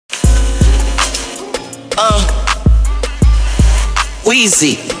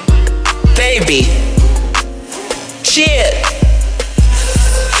Weezy, baby, shit.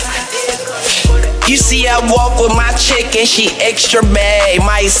 You see I walk with my chick and she extra bad.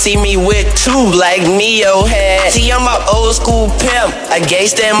 Might see me with two like Neo had. See I'm an old school pimp, a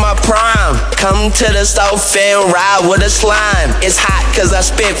gangsta in my prime. Come to the South and ride with a slime. It's hot cause I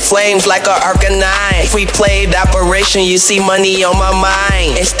spit flames like a Arcanine. If we played Operation, you see money on my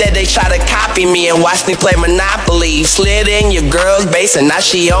mind. Instead they try to copy me and watch me play Monopoly. Slid in your girl's base and now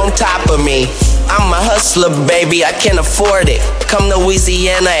she on top of me. I'm a hustler, baby, I can't afford it. Come to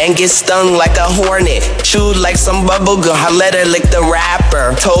Louisiana and get stung like a hornet. Chewed like some bubblegum, I let her lick the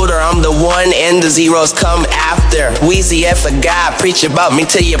rapper. Told her I'm the one and the zeros come after. Weezy F a God, preach about me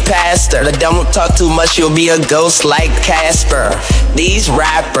to your pastor. Don't talk too much, you'll be a ghost like Casper. These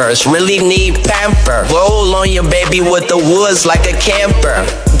rappers really need pamper. Roll on your baby with the woods like a camper.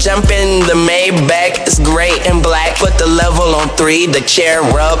 Jump in the Maybach, it's gray and black. Put the level on 3, the chair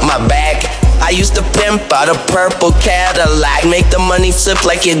rub my back. I used to pimp out a purple Cadillac. Make the money flip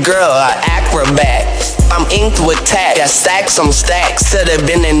like your girl, an acrobat. I'm inked with tack, got stacks on stacks. Could've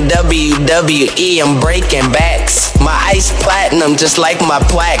been in WWE, I'm breaking backs. My ice platinum just like my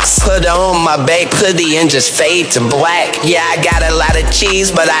plaques. Put on my baked hoodie and just fade to black. Yeah, I got a lot of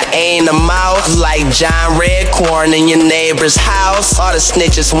cheese, but I ain't a mouse. Like John Redcorn in your neighbor's house. All the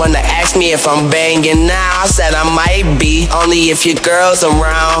snitches wanna ask me if I'm banging now. I said I might be, only if your girl's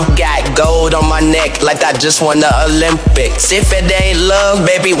around. Got gold on my neck like I just won the Olympics. If it ain't love,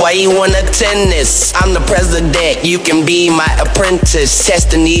 baby, why you wanna tennis? I'm the president, you can be my apprentice.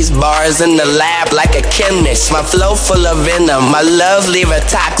 Testing these bars in the lab like a chemist. My flow full of venom, my love leave it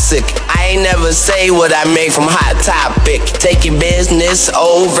toxic. I ain't never say what I make from Hot Topic. Taking business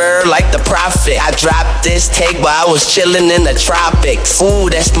over like the prophet. I dropped this take while I was chilling in the tropics. Ooh,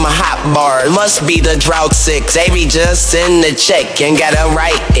 that's my hot bar, must be the drought 6. Baby, just send the check and gotta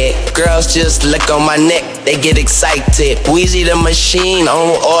write it. Girls just look on my neck, they get excited. Weezy the machine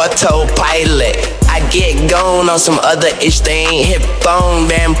on autopilot. I get gone on some other ish, they ain't hip bone.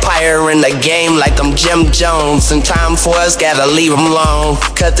 Vampire in the game like I'm Jim Jones. And time for us, gotta leave them alone.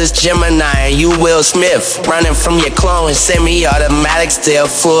 Cut this Gemini and you Will Smith. Running from your clone, semi-automatic still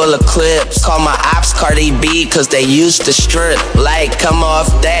full of clips. Call my ops Cardi B cause they used to strip. Like come off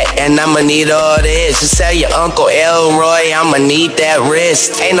that and I'ma need all this. Just tell your Uncle Elroy I'ma need that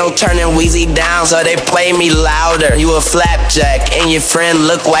wrist. Ain't no turning Weezy down so they play me louder. You a flapjack and your friend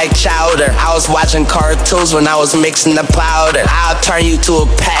look like chowder. I was watching cartoons when I was mixing the powder. I'll turn you to a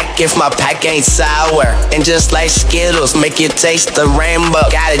pack if my pack ain't sour. And just like Skittles, make you taste the rainbow.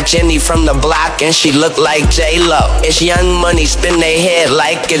 Got a Jenny from the block and she look like J-Lo. It's Young Money, spin they head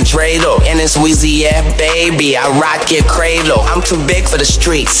like a dreidel. And it's Weezy F, baby, I rock your cradle. I'm too big for the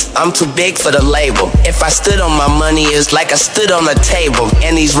streets, I'm too big for the label. If I stood on my money, it's like I stood on a table.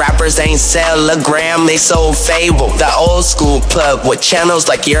 And these rappers ain't sell a gram, they sold Fable. The old school plug with channels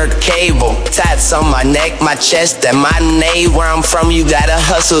like your cable. Tats on my neck, my chest, and my name. Where I'm from, you gotta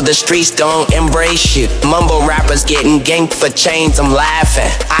hustle, the streets don't embrace you. Mumble rappers getting ganked for chains, I'm laughing.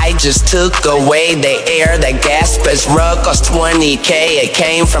 I just took away the air, that Gasper's rug cost 20K. It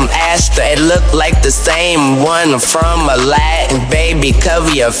came from Astor, it looked like the same one from Aladdin. Baby,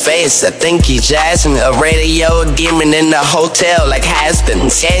 cover your face, I think he's jazzing. A radio demon in the hotel like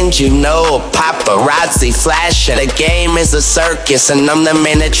has-beens. And you know, paparazzi flashing. The game is a circus and I'm the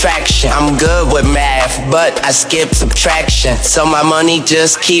main attraction. I'm good with math, but I skip subtraction. So my money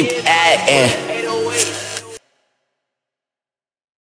just keep adding.